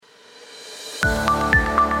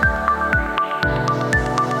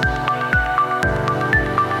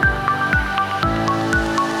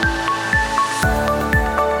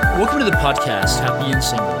Welcome to the podcast, Happy and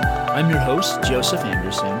Single. I'm your host, Joseph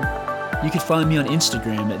Anderson. You can find me on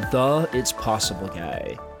Instagram at the It's Possible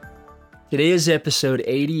Guy. Today is episode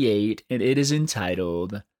 88, and it is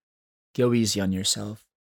entitled, Go Easy on Yourself.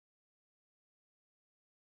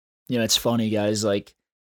 You know, it's funny, guys,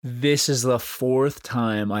 this is the fourth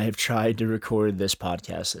time I have tried to record this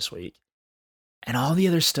podcast this week, and all the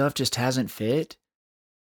other stuff just hasn't fit,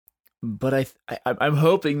 but I'm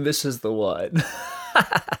hoping this is the one.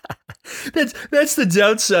 That's the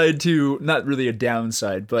downside to, not really a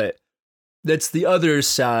downside, but that's the other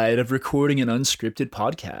side of recording an unscripted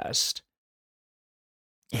podcast.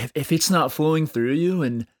 If it's not flowing through you,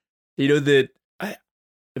 and you know that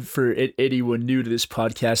for anyone new to this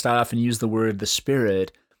podcast, I often use the word the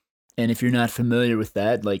spirit, and if you're not familiar with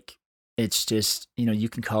that, it's just, you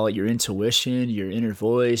can call it your intuition, your inner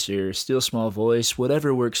voice, your still small voice,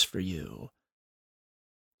 whatever works for you.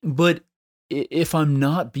 But if I'm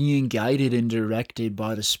not being guided and directed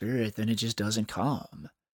by the Spirit, then it just doesn't come.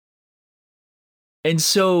 And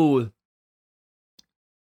so,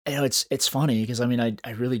 it's funny because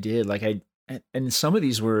I really did and some of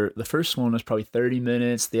these were, the first one was probably 30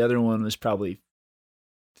 minutes, the other one was probably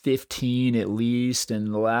 15 at least,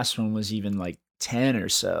 and the last one was even 10 or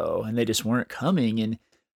so, and they just weren't coming. And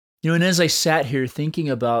and as I sat here thinking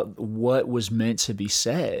about what was meant to be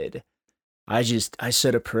said, I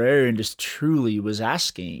said a prayer and just truly was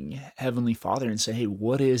asking Heavenly Father and say, hey,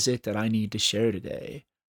 what is it that I need to share today?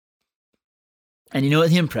 And you know what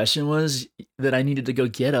the impression was? That I needed to go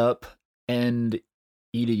get up and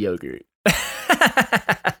eat a yogurt. And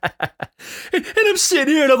I'm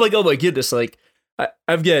sitting here and I'm like, oh my goodness, I've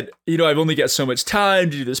only got so much time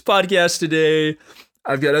to do this podcast today.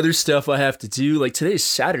 I've got other stuff I have to do. Today's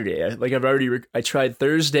Saturday. I tried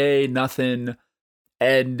Thursday, nothing.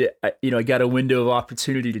 And, I got a window of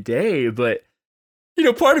opportunity today, but,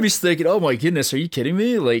 part of me's thinking, oh my goodness, are you kidding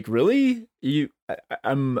me? Really?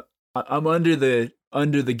 I'm under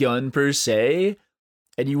the gun per se,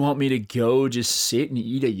 and you want me to go just sit and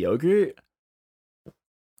eat a yogurt?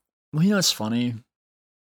 Well, it's funny.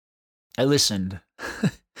 I listened.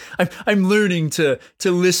 I'm learning to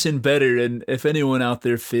listen better, and if anyone out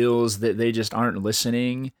there feels that they just aren't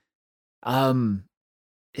listening,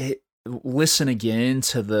 listen again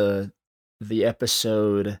to the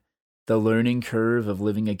episode, The Learning Curve of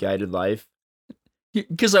Living a Guided Life,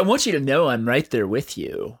 because I want you to know I'm right there with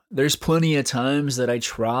you. There's plenty of times that I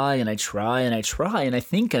try and I try and I try, and I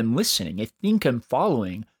think I'm listening. I think I'm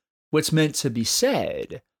following what's meant to be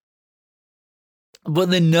said, but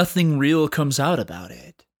then nothing real comes out about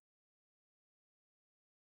it.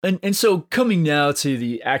 And so coming now to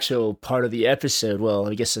the actual part of the episode, well,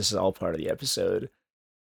 I guess this is all part of the episode.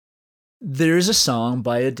 There's a song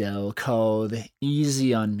by Adele called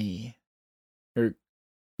Easy on Me, or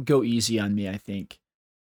Go Easy on Me, I think.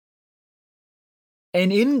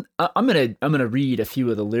 And I'm gonna read a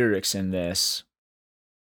few of the lyrics in this.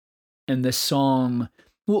 And this song,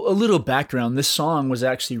 well, a little background, this song was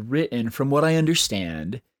actually written, from what I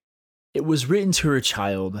understand, it was written to her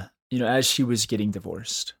child, as she was getting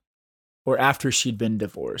divorced, or after she'd been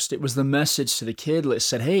divorced. It was the message to the kid that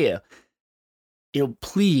said, hey,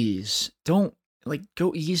 please don't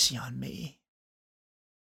go easy on me.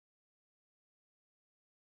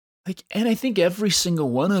 And I think every single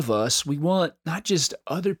one of us, we want not just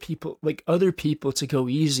other people to go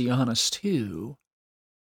easy on us too.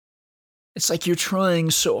 It's you're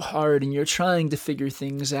trying so hard and you're trying to figure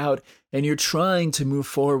things out and you're trying to move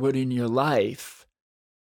forward in your life.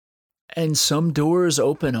 And some doors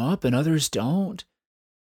open up and others don't.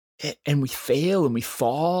 And we fail and we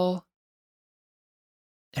fall.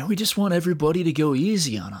 And we just want everybody to go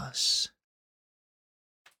easy on us.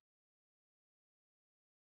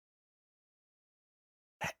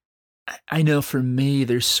 I know for me,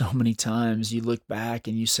 there's so many times you look back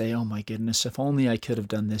and you say, oh my goodness, if only I could have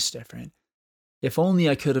done this different. If only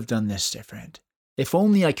I could have done this different. If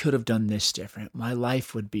only I could have done this different, my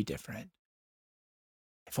life would be different.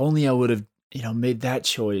 If only I would have, made that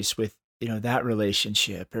choice with, that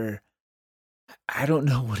relationship, or I don't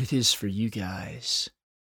know what it is for you guys.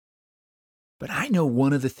 But I know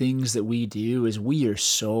one of the things that we do is we are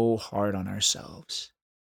so hard on ourselves.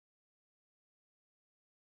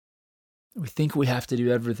 We think we have to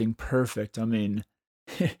do everything perfect. I mean,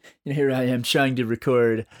 here I am trying to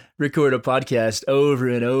record a podcast over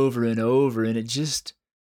and over and over, and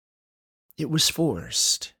it was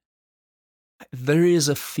forced. There is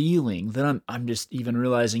a feeling that I'm just even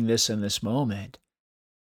realizing this in this moment.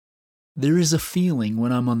 There is a feeling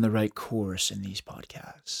when I'm on the right course in these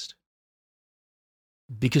podcasts.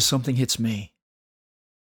 Because something hits me.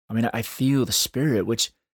 I mean, I feel the Spirit,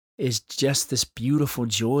 which is just this beautiful,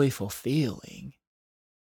 joyful feeling.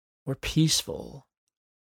 We're peaceful.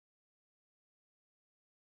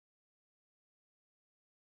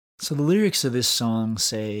 So the lyrics of this song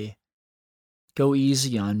say, "Go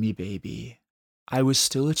easy on me, baby. I was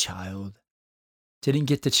still a child. Didn't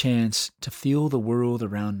get the chance to feel the world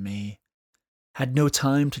around me. Had no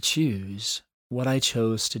time to choose what I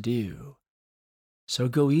chose to do. So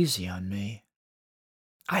go easy on me.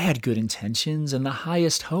 I had good intentions and the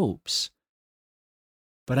highest hopes.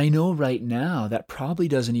 But I know right now that probably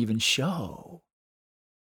doesn't even show.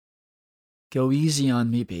 Go easy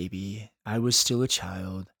on me, baby. I was still a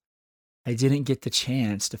child. I didn't get the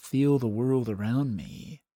chance to feel the world around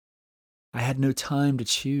me. I had no time to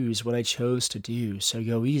choose what I chose to do, so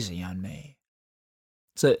go easy on me."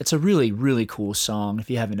 It's a really, really cool song. If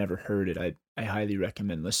you haven't ever heard it, I highly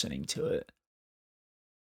recommend listening to it.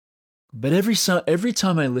 But every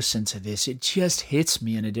time I listen to this, it just hits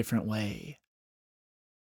me in a different way.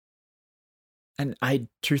 And I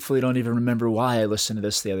truthfully don't even remember why I listened to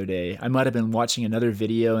this the other day. I might have been watching another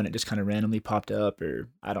video and it just kind of randomly popped up, or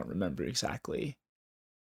I don't remember exactly.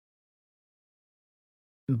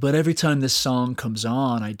 But every time this song comes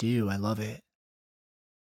on, I love it.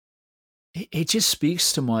 It just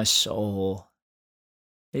speaks to my soul.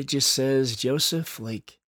 It just says, Joseph,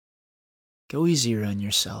 like, go easier on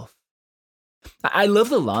yourself. I love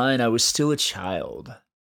the line, "I was still a child."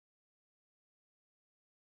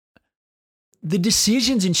 The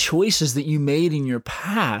decisions and choices that you made in your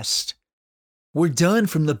past were done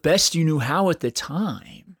from the best you knew how at the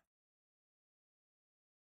time.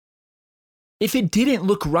 If it didn't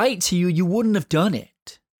look right to you, you wouldn't have done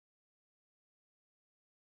it.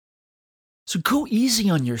 So go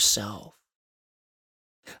easy on yourself.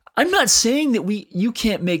 I'm not saying that you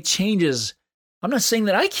can't make changes. I'm not saying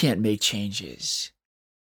that I can't make changes.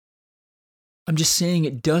 I'm just saying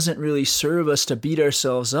it doesn't really serve us to beat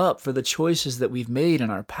ourselves up for the choices that we've made in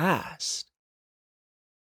our past.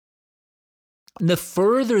 And the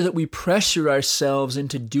further that we pressure ourselves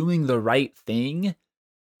into doing the right thing,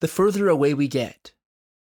 the further away we get.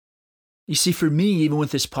 You see, for me, even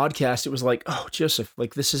with this podcast, it was like, oh, Joseph,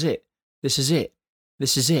 like, this is it. This is it.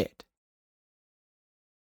 This is it.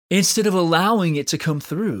 Instead of allowing it to come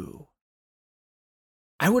through.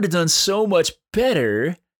 I would have done so much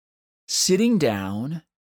better sitting down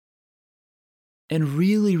and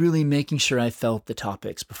really, really making sure I felt the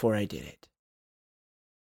topics before I did it.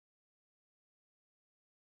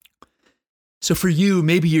 So for you,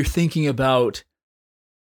 maybe you're thinking about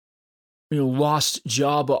lost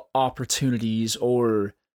job opportunities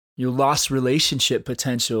or your lost relationship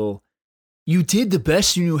potential. You did the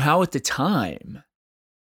best you knew how at the time.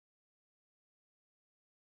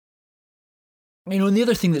 And the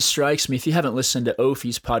other thing that strikes me, if you haven't listened to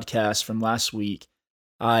Ophi's podcast from last week,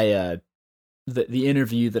 the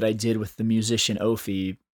interview that I did with the musician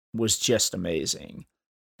Ophi was just amazing.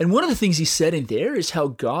 And one of the things he said in there is how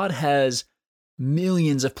God has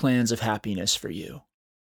millions of plans of happiness for you.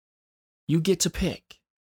 You get to pick.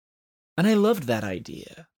 And I loved that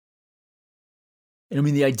idea. And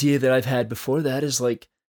the idea that I've had before that is like,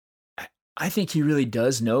 I think he really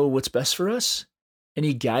does know what's best for us. And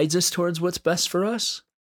he guides us towards what's best for us.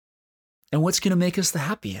 And what's going to make us the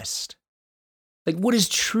happiest. Like, what is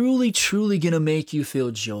truly, truly going to make you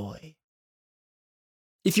feel joy?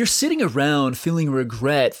 If you're sitting around feeling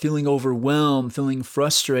regret, feeling overwhelmed, feeling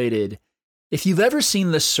frustrated, if you've ever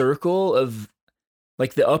seen the circle of,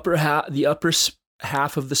 like, the upper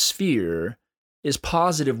half of the sphere is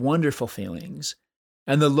positive, wonderful feelings,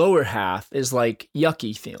 and the lower half is like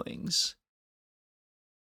yucky feelings.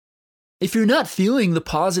 If you're not feeling the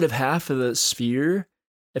positive half of the sphere,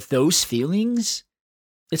 if those feelings,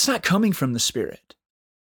 it's not coming from the Spirit.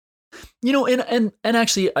 And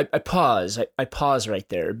actually, I pause. I pause right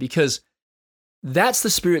there because that's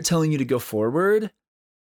the Spirit telling you to go forward.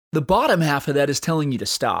 The bottom half of that is telling you to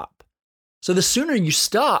stop. So the sooner you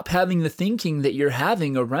stop having the thinking that you're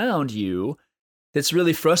having around you that's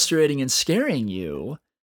really frustrating and scaring you,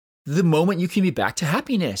 the moment you can be back to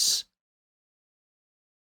happiness.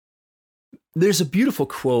 There's a beautiful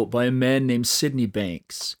quote by a man named Sydney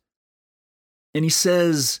Banks. And he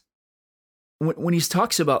says, when he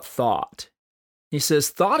talks about thought, he says,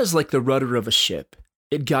 thought is like the rudder of a ship.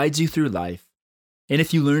 It guides you through life. And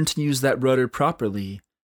if you learn to use that rudder properly,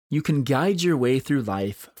 you can guide your way through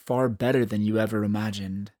life far better than you ever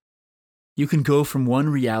imagined. You can go from one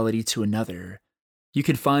reality to another. You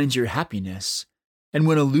can find your happiness. And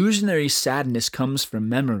when illusionary sadness comes from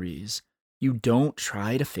memories, you don't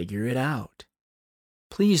try to figure it out.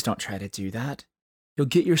 Please don't try to do that. You'll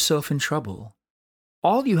get yourself in trouble.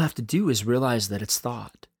 All you have to do is realize that it's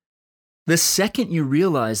thought. The second you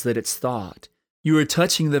realize that it's thought, you are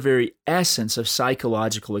touching the very essence of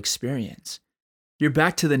psychological experience. You're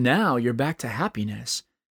back to the now, you're back to happiness.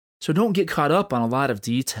 So don't get caught up on a lot of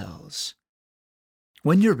details.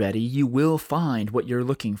 When you're ready, you will find what you're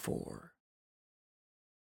looking for.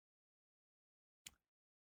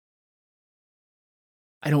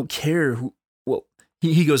 I don't care who, well,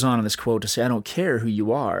 he goes on in this quote to say, I don't care who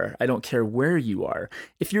you are. I don't care where you are.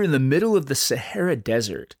 If you're in the middle of the Sahara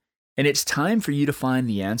Desert and it's time for you to find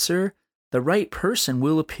the answer, the right person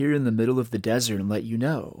will appear in the middle of the desert and let you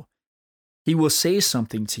know. He will say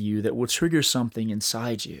something to you that will trigger something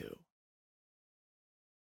inside you.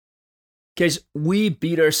 Guys, we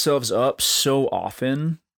beat ourselves up so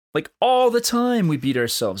often. Like all the time we beat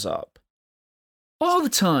ourselves up. All the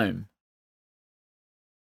time.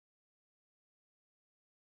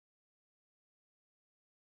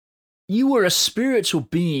 You are a spiritual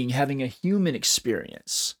being having a human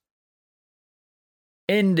experience.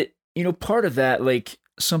 And, part of that, like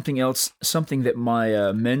something that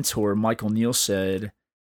my mentor, Michael Neal, said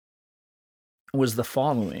was the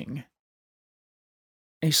following.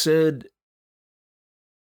 He said,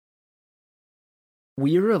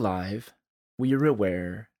 we are alive, we are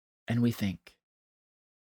aware, and we think.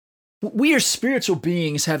 We are spiritual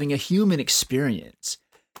beings having a human experience.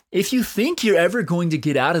 If you think you're ever going to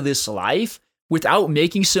get out of this life without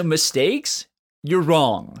making some mistakes, you're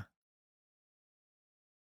wrong.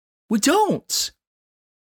 We don't.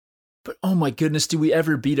 But oh my goodness, do we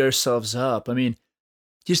ever beat ourselves up? I mean,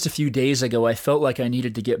 just a few days ago, I felt like I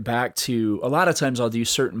needed to get back to, a lot of times I'll do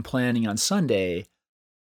certain planning on Sunday,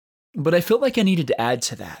 but I felt like I needed to add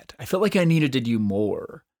to that. I felt like I needed to do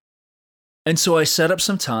more. And so I set up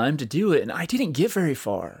some time to do it, and I didn't get very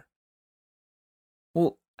far.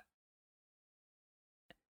 Well,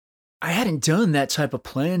 I hadn't done that type of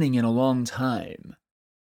planning in a long time.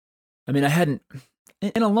 I mean,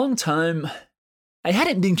 in a long time, I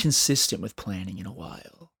hadn't been consistent with planning in a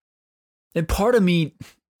while. And part of me,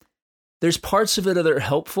 there's parts of it that are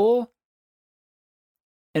helpful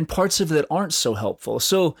and parts of it that aren't so helpful.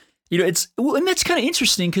 So, and that's kind of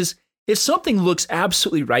interesting because if something looks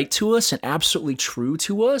absolutely right to us and absolutely true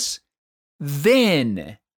to us,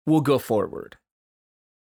 then we'll go forward.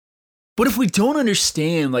 But if we don't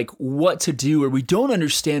understand like what to do, or we don't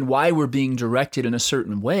understand why we're being directed in a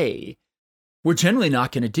certain way, we're generally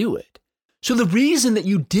not going to do it. So the reason that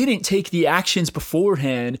you didn't take the actions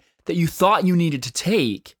beforehand that you thought you needed to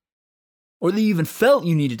take, or that you even felt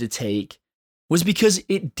you needed to take, was because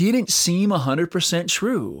it didn't seem 100%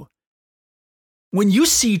 true. When you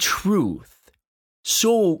see truth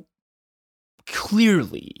so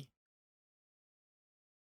clearly,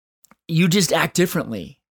 you just act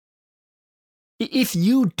differently. If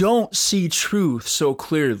you don't see truth so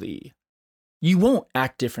clearly, you won't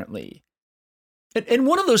act differently. And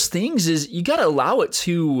one of those things is you got to allow it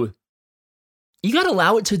to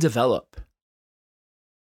develop.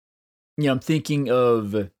 I'm thinking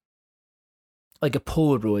of like a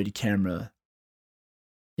Polaroid camera.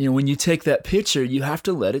 When you take that picture, you have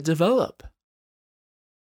to let it develop.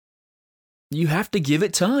 You have to give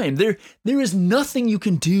it time. There is nothing you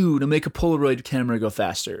can do to make a Polaroid camera go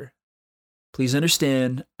faster. Please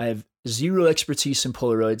understand, I have zero expertise in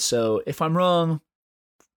Polaroid, so if I'm wrong,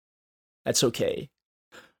 that's okay.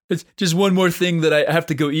 It's just one more thing that I have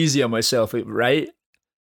to go easy on myself, right?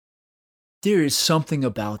 There is something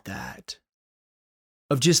about that,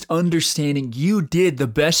 of just understanding you did the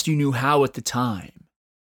best you knew how at the time.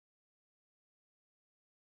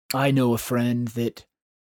 I know a friend that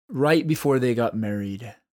right before they got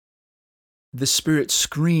married, the spirit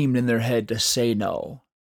screamed in their head to say no.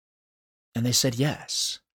 And they said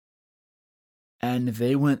yes. And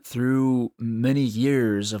they went through many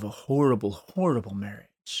years of a horrible, horrible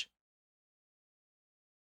marriage.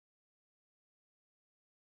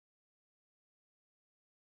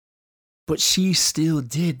 But she still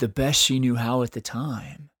did the best she knew how at the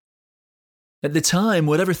time. At the time,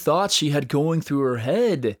 whatever thoughts she had going through her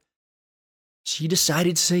head, she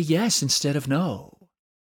decided to say yes instead of no.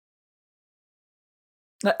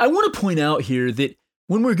 I want to point out here that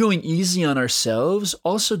when we're going easy on ourselves,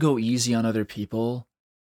 also go easy on other people.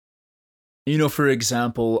 For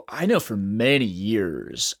example, I know for many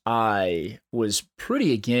years, I was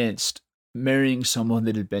pretty against marrying someone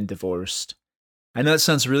that had been divorced. I know that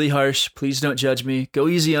sounds really harsh. Please don't judge me. Go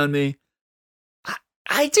easy on me.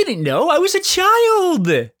 I didn't know. I was a child.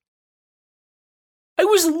 I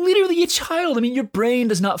was literally a child. I mean, your brain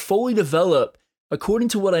does not fully develop, according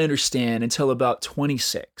to what I understand, until about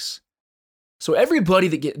 26. So everybody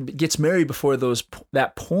that gets married before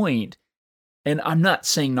that point, and I'm not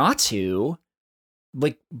saying not to,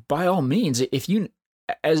 like by all means, if you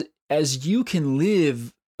as you can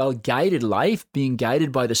live a guided life, being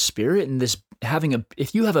guided by the Spirit, and this having a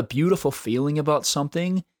if you have a beautiful feeling about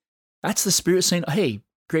something, that's the Spirit saying, "Hey,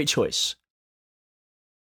 great choice."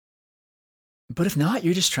 But if not,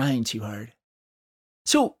 you're just trying too hard.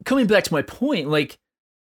 So coming back to my point, like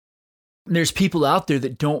there's people out there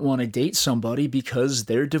that don't want to date somebody because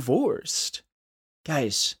they're divorced.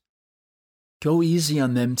 Guys, go easy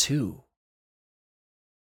on them too.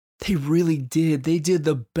 They really did. They did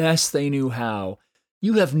the best they knew how.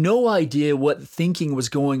 You have no idea what thinking was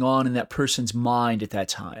going on in that person's mind at that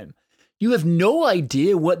time. You have no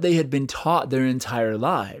idea what they had been taught their entire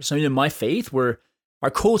lives. I mean, in my faith, where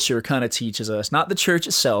our culture kind of teaches us, not the church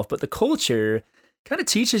itself, but the culture kind of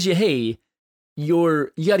teaches you, hey,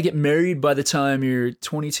 you got to get married by the time you're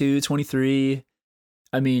 22, 23.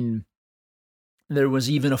 I mean, there was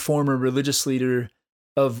even a former religious leader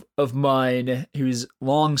of mine who's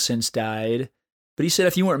long since died, but he said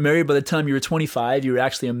if you weren't married by the time you were 25, you were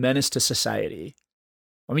actually a menace to society.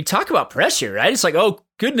 I mean, talk about pressure, right? It's like, oh,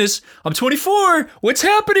 goodness, I'm 24. What's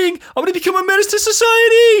happening? I'm going to become a menace to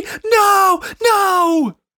society.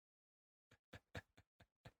 No.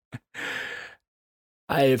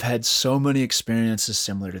 I have had so many experiences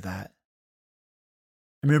similar to that.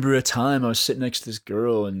 I remember a time I was sitting next to this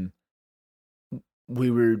girl and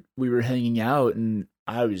we were hanging out and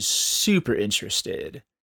I was super interested.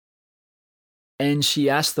 And she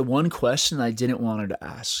asked the one question I didn't want her to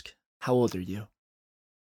ask. How old are you?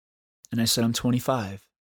 And I said, I'm 25.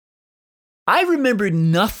 I remembered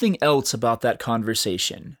nothing else about that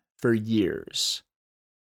conversation for years.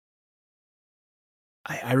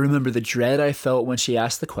 I remember the dread I felt when she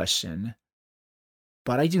asked the question,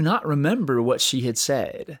 but I do not remember what she had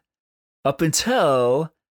said. Up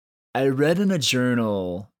until I read in a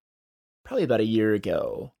journal, probably about a year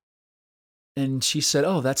ago, and she said,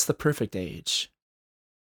 oh, that's the perfect age.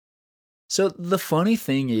 So the funny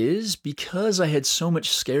thing is, because I had so much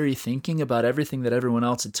scary thinking about everything that everyone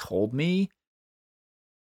else had told me,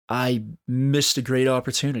 I missed a great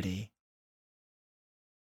opportunity.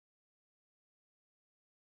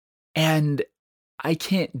 And I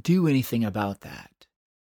can't do anything about that.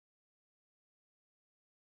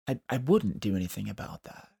 I wouldn't do anything about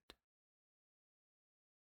that.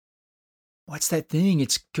 What's that thing?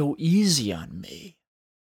 It's go easy on me.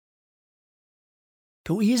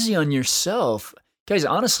 Go easy on yourself. Guys,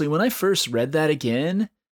 honestly, when I first read that again,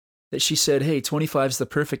 that she said, hey, 25 is the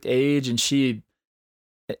perfect age,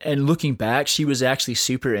 and looking back, she was actually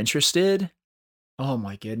super interested. Oh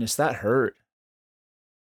my goodness, that hurt.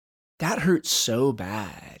 That hurt so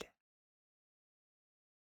bad.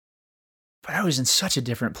 But I was in such a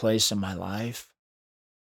different place in my life.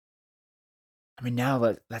 I mean,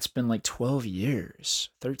 now that's been like 12 years,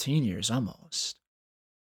 13 years almost.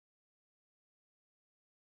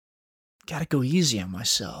 Gotta go easy on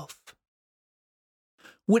myself.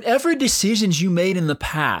 Whatever decisions you made in the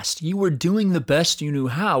past, you were doing the best you knew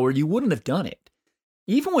how, or you wouldn't have done it.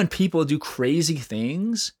 Even when people do crazy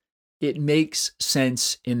things, it makes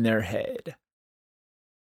sense in their head.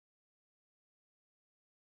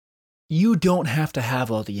 You don't have to have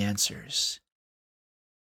all the answers.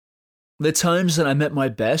 The times that I'm at my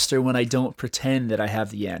best are when I don't pretend that I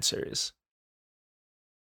have the answers.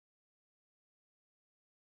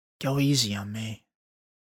 Go easy on me.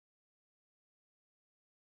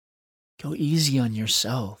 Go easy on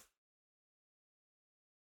yourself.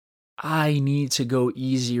 I need to go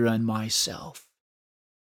easier on myself.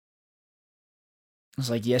 It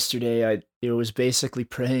was like yesterday, it was basically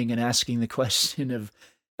praying and asking the question of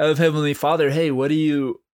Heavenly Father, hey, what do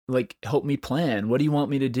you, help me plan? What do you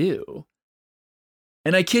want me to do?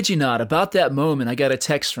 And I kid you not, about that moment, I got a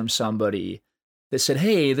text from somebody that said,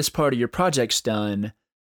 hey, this part of your project's done.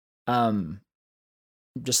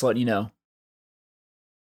 Just letting you know.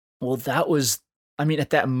 Well, at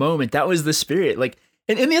that moment, that was the Spirit.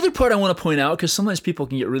 And the other part I want to point out, because sometimes people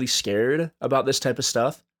can get really scared about this type of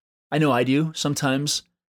stuff. I know I do sometimes.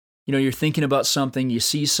 You're thinking about something, you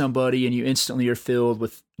see somebody, and you instantly are filled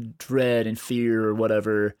with dread and fear or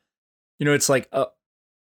whatever. It's like,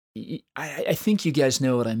 I think you guys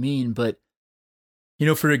know what I mean, but,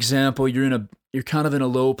 for example, you're kind of in a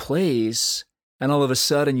low place, and all of a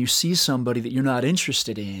sudden you see somebody that you're not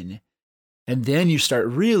interested in, and then you start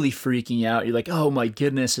really freaking out. You're like, oh my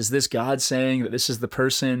goodness, is this God saying that this is the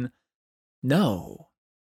person? No.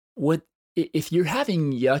 If you're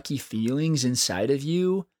having yucky feelings inside of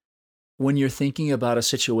you when you're thinking about a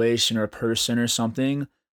situation or a person or something,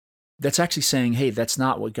 that's actually saying, hey, that's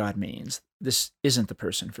not what God means. This isn't the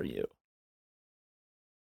person for you.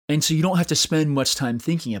 And so you don't have to spend much time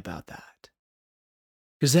thinking about that.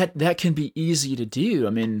 Because that can be easy to do.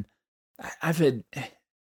 I mean, I've had,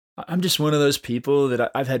 I'm just one of those people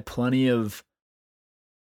that I've had plenty of,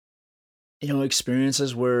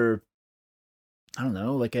 experiences where, I don't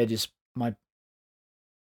know, like my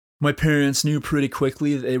parents knew pretty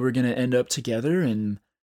quickly that they were going to end up together, and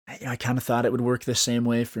I kind of thought it would work the same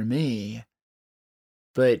way for me.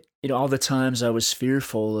 But, all the times I was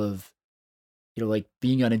fearful of, like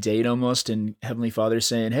being on a date almost, and Heavenly Father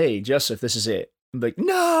saying, "Hey, Joseph, this is it." I'm like,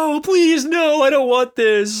 "No, please, no, I don't want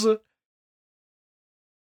this."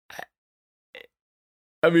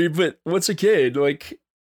 I mean, but once a kid, like,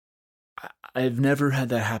 I've never had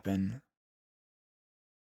that happen.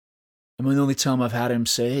 I mean, the only time I've had him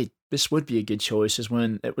say, "Hey, this would be a good choice," is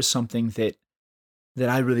when it was something that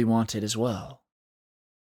I really wanted as well.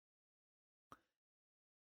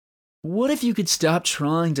 What if you could stop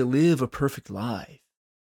trying to live a perfect life?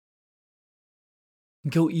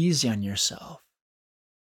 Go easy on yourself.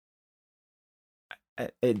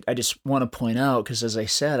 I just want to point out, because as I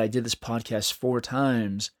said, I did this podcast 4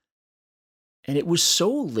 times, and it was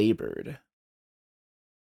so labored.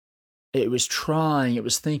 It was trying, it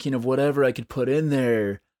was thinking of whatever I could put in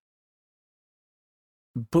there.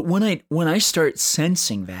 But when I start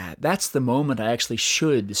sensing that's the moment I actually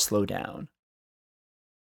should slow down.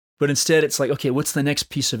 But instead, it's like, okay, what's the next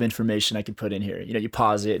piece of information I can put in here? You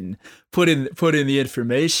pause it and put in the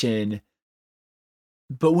information.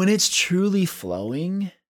 But when it's truly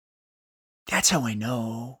flowing, that's how I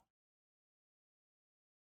know.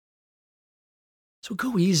 So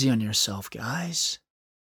go easy on yourself, guys.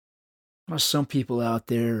 I know some people out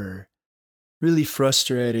there are really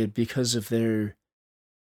frustrated because of you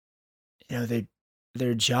know, they,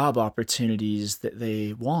 their job opportunities that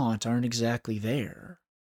they want aren't exactly there.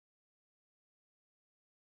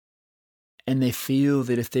 And they feel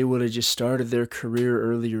that if they would have just started their career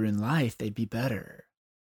earlier in life, they'd be better.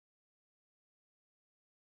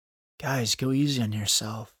 Guys, go easy on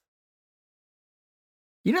yourself.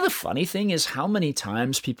 The funny thing is how many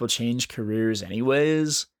times people change careers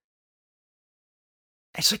anyways.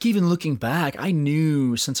 It's like, even looking back, I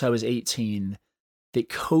knew since I was 18 that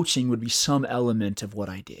coaching would be some element of what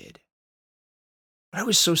I did. But I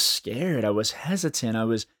was so scared. I was hesitant. I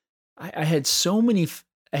had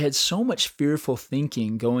I had so much fearful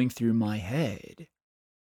thinking going through my head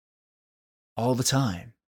all the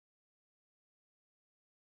time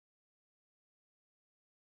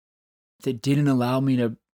that didn't allow me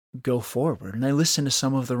to go forward. And I listened to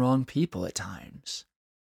some of the wrong people at times.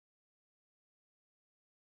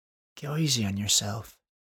 Go easy on yourself.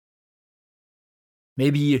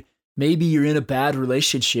 Maybe you're in a bad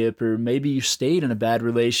relationship, or maybe you stayed in a bad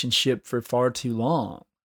relationship for far too long.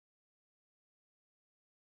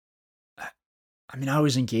 I mean, I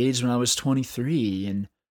was engaged when I was 23, and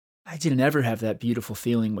I didn't ever have that beautiful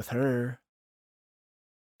feeling with her.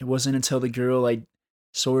 It wasn't until the girl I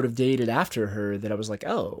sort of dated after her that I was like,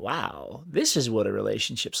 "Oh, wow, this is what a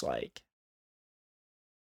relationship's like."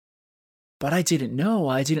 But I didn't know,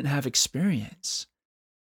 I didn't have experience.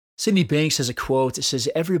 Sydney Banks has a quote that says,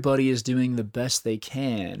 "Everybody is doing the best they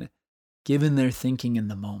can, given their thinking in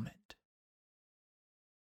the moment."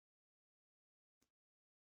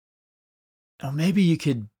 Or maybe you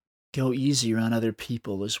could go easier on other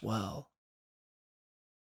people as well.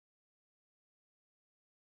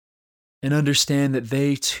 And understand that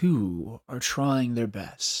they too are trying their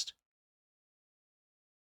best.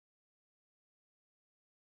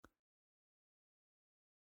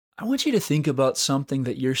 I want you to think about something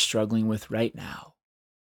that you're struggling with right now.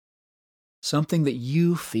 Something that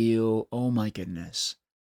you feel, "Oh my goodness,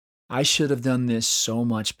 I should have done this so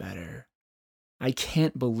much better. I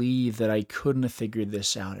can't believe that I couldn't have figured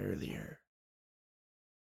this out earlier."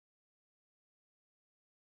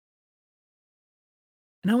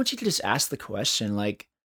 And I want you to just ask the question, like,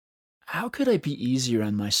 how could I be easier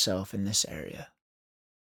on myself in this area?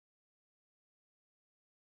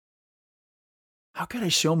 How could I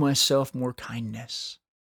show myself more kindness?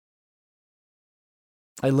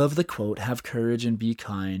 I love the quote, "Have courage and be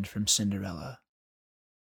kind," from Cinderella.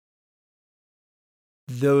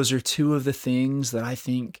 Those are two of the things that I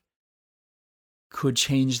think could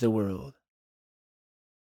change the world.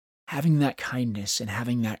 Having that kindness and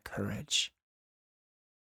having that courage.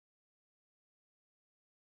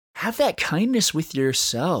 Have that kindness with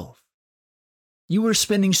yourself. You are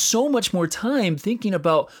spending so much more time thinking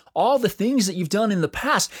about all the things that you've done in the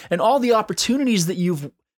past and all the opportunities that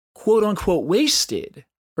you've quote unquote wasted,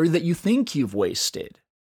 or that you think you've wasted.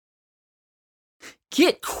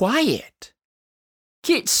 Get quiet.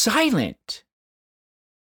 Get silent.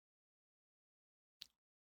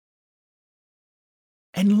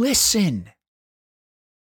 And listen.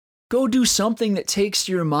 Go do something that takes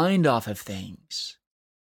your mind off of things.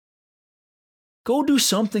 Go do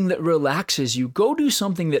something that relaxes you. Go do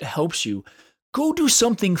something that helps you. Go do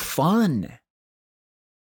something fun.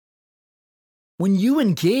 When you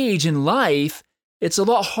engage in life, it's a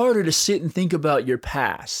lot harder to sit and think about your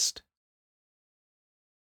past.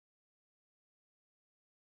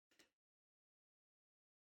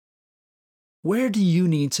 Where do you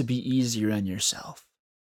need to be easier on yourself?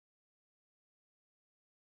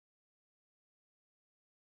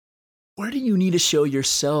 Where do you need to show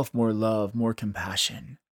yourself more love, more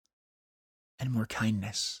compassion, and more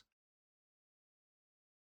kindness?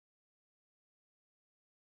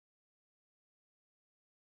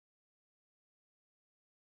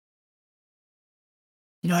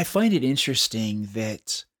 I find it interesting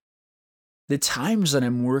that the times that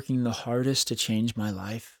I'm working the hardest to change my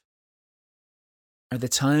life are the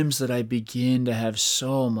times that I begin to have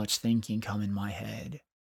so much thinking come in my head.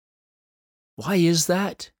 Why is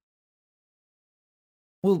that?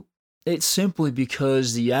 Well, it's simply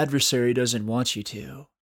because the adversary doesn't want you to.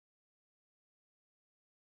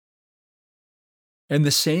 In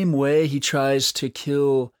the same way he tries to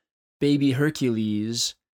kill baby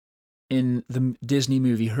Hercules in the Disney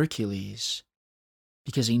movie Hercules,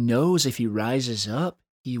 because he knows if he rises up,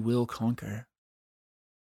 he will conquer.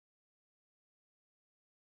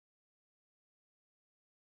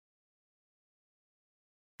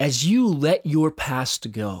 As you let your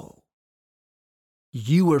past go,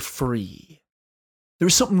 you are free. There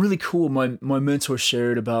was something really cool my mentor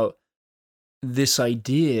shared about this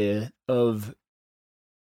idea of,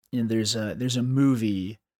 there's a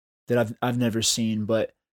movie that I've never seen,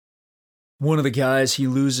 but one of the guys, he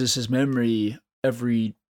loses his memory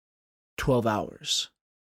every 12 hours.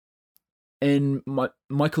 And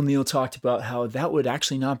Michael Neal talked about how that would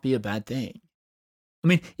actually not be a bad thing. I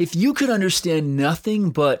mean, if you could understand nothing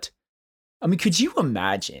but, could you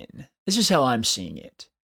imagine? This is how I'm seeing it.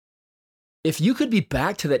 If you could be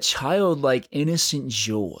back to that childlike, innocent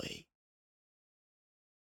joy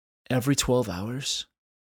every 12 hours,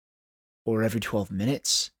 or every 12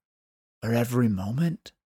 minutes, or every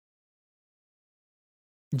moment,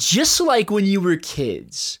 just like when you were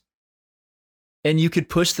kids, and you could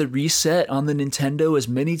push the reset on the Nintendo as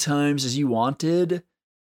many times as you wanted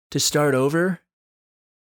to start over,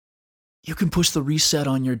 you can push the reset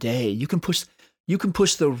on your day. You can push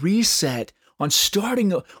the reset on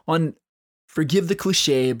starting on, forgive the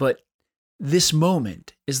cliche, but this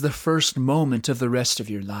moment is the first moment of the rest of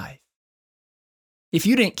your life. If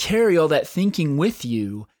you didn't carry all that thinking with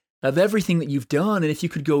you of everything that you've done, and if you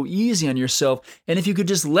could go easy on yourself, and if you could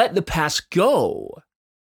just let the past go,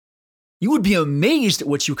 you would be amazed at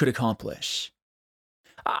what you could accomplish.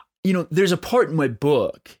 There's a part in my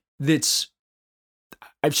book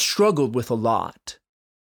I've struggled with a lot.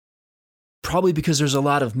 Probably because there's a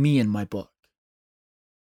lot of me in my book.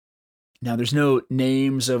 Now, there's no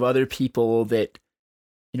names of other people that,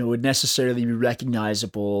 would necessarily be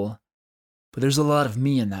recognizable, but there's a lot of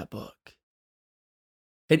me in that book.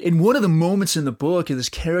 And one of the moments in the book is this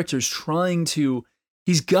character's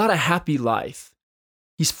he's got a happy life.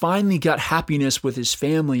 He's finally got happiness with his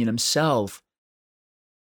family and himself.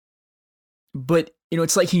 But,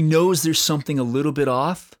 it's like he knows there's something a little bit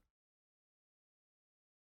off.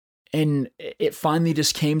 And it finally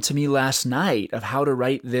just came to me last night of how to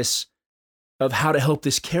write this, of how to help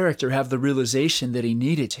this character have the realization that he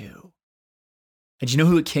needed to. And you know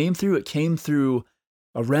who it came through? It came through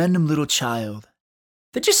a random little child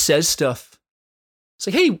that just says stuff. It's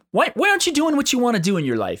like, hey, why aren't you doing what you want to do in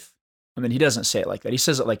your life? He doesn't say it like that. He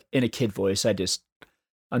says it like in a kid voice.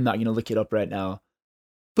 I'm not going to look it up right now.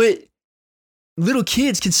 But little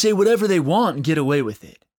kids can say whatever they want and get away with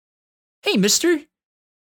it. Hey, mister,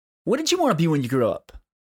 what did you want to be when you grew up?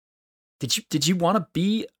 Did you want to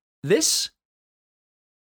be this?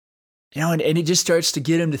 And it just starts to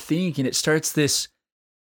get him to think, and it starts this,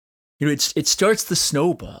 it starts the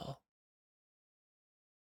snowball.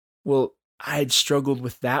 Well, I had struggled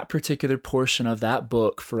with that particular portion of that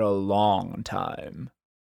book for a long time.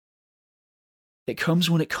 It comes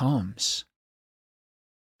when it comes.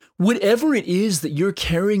 Whatever it is that you're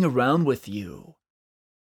carrying around with you,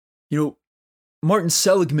 Martin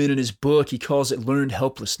Seligman in his book, he calls it learned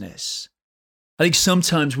helplessness. I think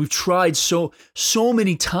sometimes we've tried so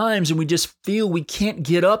many times and we just feel we can't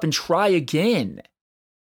get up and try again.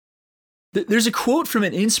 There's a quote from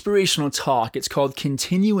an inspirational talk. It's called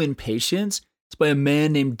Continue in Patience. It's by a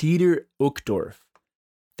man named Dieter Uchtdorf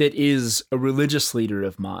that is a religious leader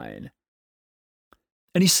of mine.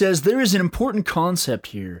 And he says, there is an important concept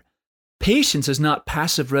here. Patience is not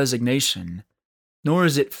passive resignation. nor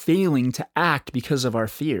is it failing to act because of our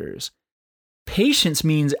fears. Patience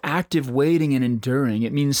means active waiting and enduring.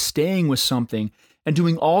 It means staying with something and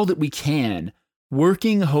doing all that we can,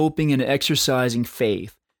 working, hoping, and exercising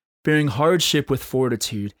faith, bearing hardship with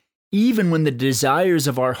fortitude, even when the desires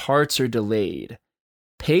of our hearts are delayed.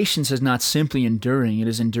 Patience is not simply enduring, it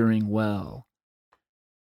is enduring well.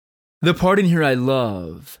 The part in here I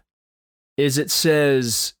love is it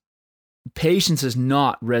says, patience is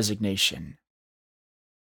not resignation.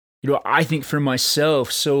 I think for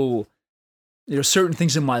myself, certain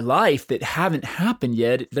things in my life that haven't happened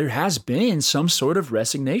yet, there has been some sort of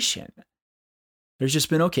resignation. There's just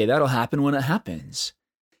been, okay, that'll happen when it happens.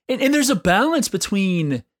 And there's a balance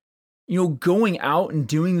between, going out and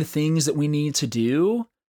doing the things that we need to do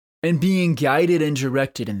and being guided and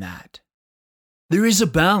directed in that. There is a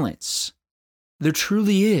balance. There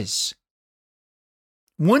truly is.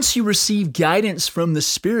 Once you receive guidance from the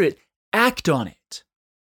Spirit, act on it.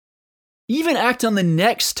 Even act on the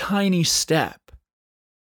next tiny step.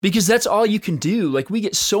 Because that's all you can do. Like, we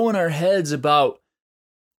get so in our heads about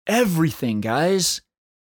everything, guys.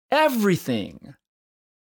 Everything.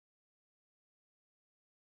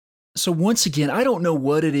 So once again, I don't know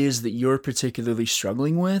what it is that you're particularly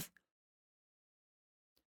struggling with,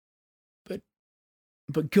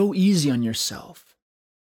 but go easy on yourself.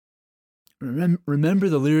 Remember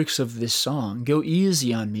the lyrics of this song. Go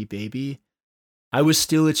easy on me, baby. I was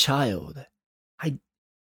still a child.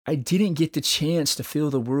 I didn't get the chance to feel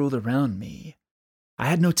the world around me. I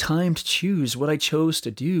had no time to choose what I chose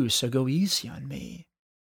to do, so go easy on me.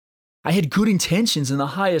 I had good intentions and the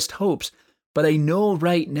highest hopes, but I know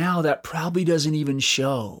right now that probably doesn't even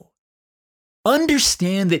show.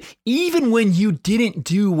 Understand that even when you didn't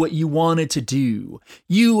do what you wanted to do,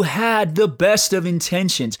 you had the best of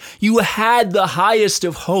intentions. You had the highest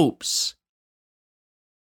of hopes.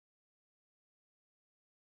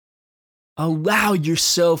 Allow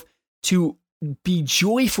yourself to be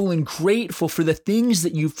joyful and grateful for the things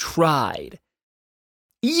that you've tried,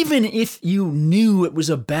 even if you knew it was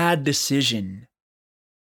a bad decision.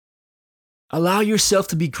 Allow yourself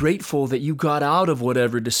to be grateful that you got out of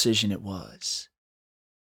whatever decision it was.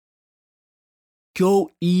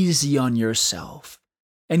 Go easy on yourself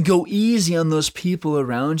and go easy on those people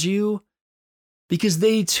around you because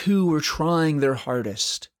they too are trying their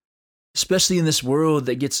hardest, especially in this world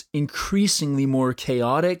that gets increasingly more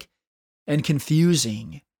chaotic and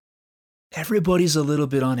confusing. Everybody's a little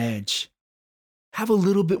bit on edge. Have a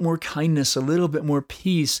little bit more kindness, a little bit more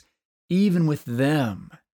peace, even with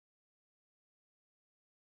them.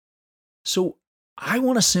 So I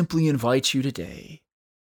want to simply invite you today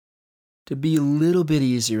to be a little bit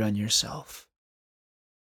easier on yourself.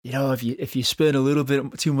 If you spend a little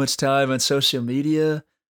bit too much time on social media,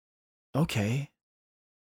 okay.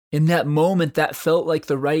 In that moment, that felt like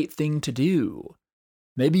the right thing to do.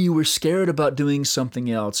 Maybe you were scared about doing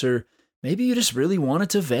something else, or maybe you just really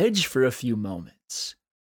wanted to veg for a few moments.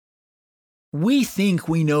 We think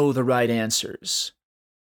we know the right answers.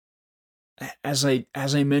 As I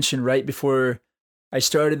mentioned right before I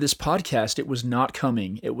started this podcast, it was not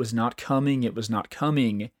coming. It was not coming. It was not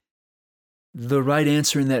coming. The right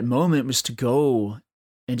answer in that moment was to go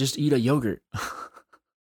and just eat a yogurt.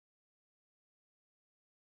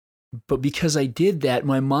 But because I did that,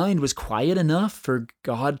 my mind was quiet enough for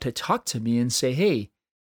God to talk to me and say, hey,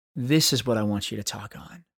 this is what I want you to talk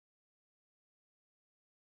on.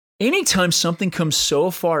 Anytime something comes so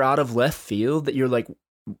far out of left field that you're like,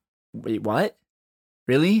 wait, what?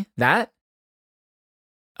 Really? That?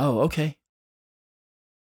 Oh, okay.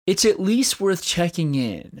 It's at least worth checking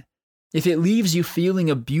in. If it leaves you feeling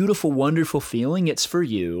a beautiful, wonderful feeling, it's for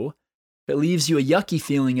you. If it leaves you a yucky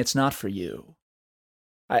feeling, it's not for you.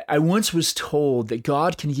 I once was told that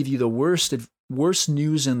God can give you the worst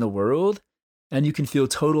news in the world, and you can feel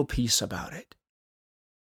total peace about it.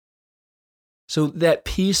 So that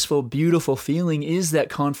peaceful, beautiful feeling is that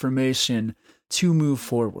confirmation to move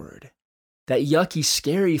forward. That yucky,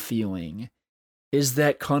 scary feeling is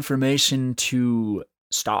that confirmation to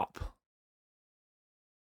stop.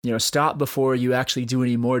 Stop before you actually do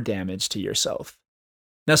any more damage to yourself.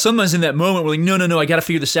 Now, sometimes in that moment, we're like, no, I got to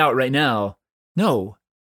figure this out right now. No.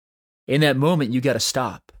 In that moment, you got to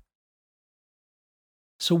stop.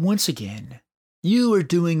 So once again, you are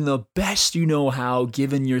doing the best you know how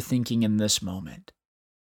given your thinking in this moment.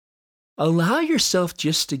 Allow yourself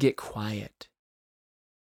just to get quiet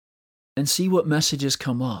and see what messages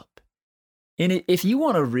come up. And if you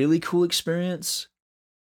want a really cool experience,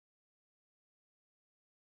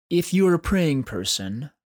 if you're a praying person,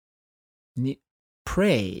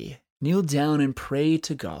 kneel down and pray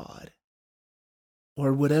to God.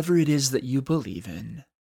 or whatever it is that you believe in,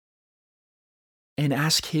 and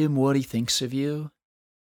ask him what he thinks of you.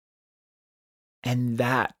 And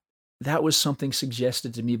that was something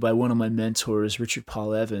suggested to me by one of my mentors, Richard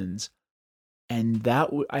Paul Evans. And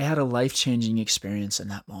I had a life-changing experience in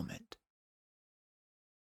that moment.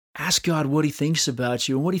 Ask God what he thinks about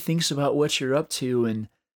you and what he thinks about what you're up to, and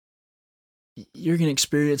you're going to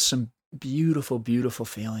experience some beautiful, beautiful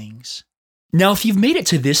feelings. Now, if you've made it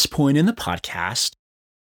to this point in the podcast,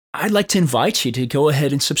 I'd like to invite you to go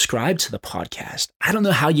ahead and subscribe to the podcast. I don't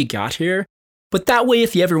know how you got here, but that way,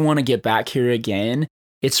 if you ever want to get back here again,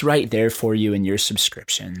 it's right there for you in your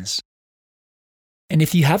subscriptions. And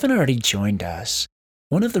if you haven't already joined us,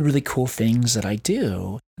 one of the really cool things that I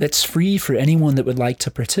do that's free for anyone that would like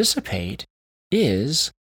to participate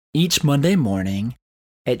is each Monday morning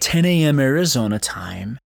at 10 a.m. Arizona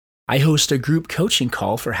time, I host a group coaching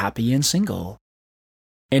call for Happy and Single.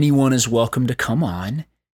 Anyone is welcome to come on,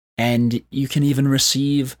 and you can even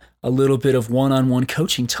receive a little bit of one-on-one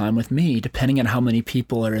coaching time with me, depending on how many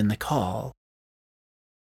people are in the call.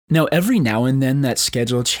 Now, every now and then that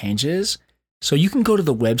schedule changes, so you can go to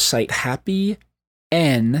the website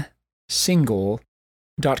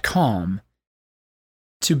happyandsingle.com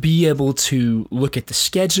to be able to look at the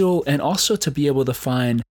schedule and also to be able to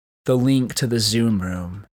find the link to the Zoom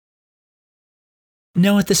room.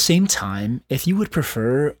 Now, at the same time, if you would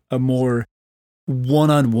prefer a more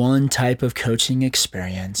one-on-one type of coaching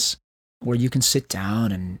experience where you can sit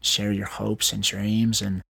down and share your hopes and dreams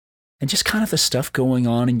and just kind of the stuff going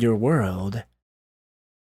on in your world,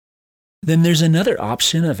 then there's another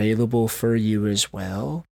option available for you as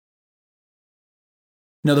well.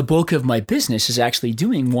 Now, the bulk of my business is actually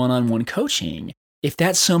doing one-on-one coaching. If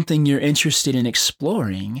that's something you're interested in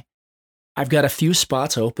exploring, I've got a few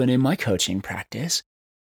spots open in my coaching practice.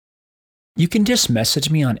 You can just message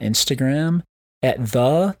me on Instagram at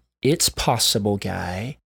the It's Possible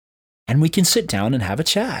Guy, and we can sit down and have a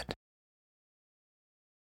chat.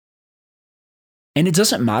 And it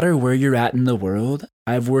doesn't matter where you're at in the world.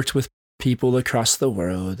 I've worked with people across the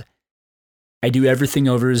world. I do everything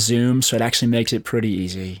over Zoom, so it actually makes it pretty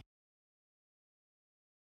easy.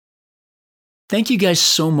 Thank you guys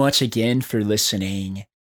so much again for listening.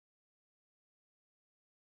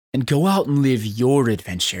 And go out and live your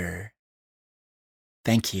adventure.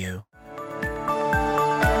 Thank you.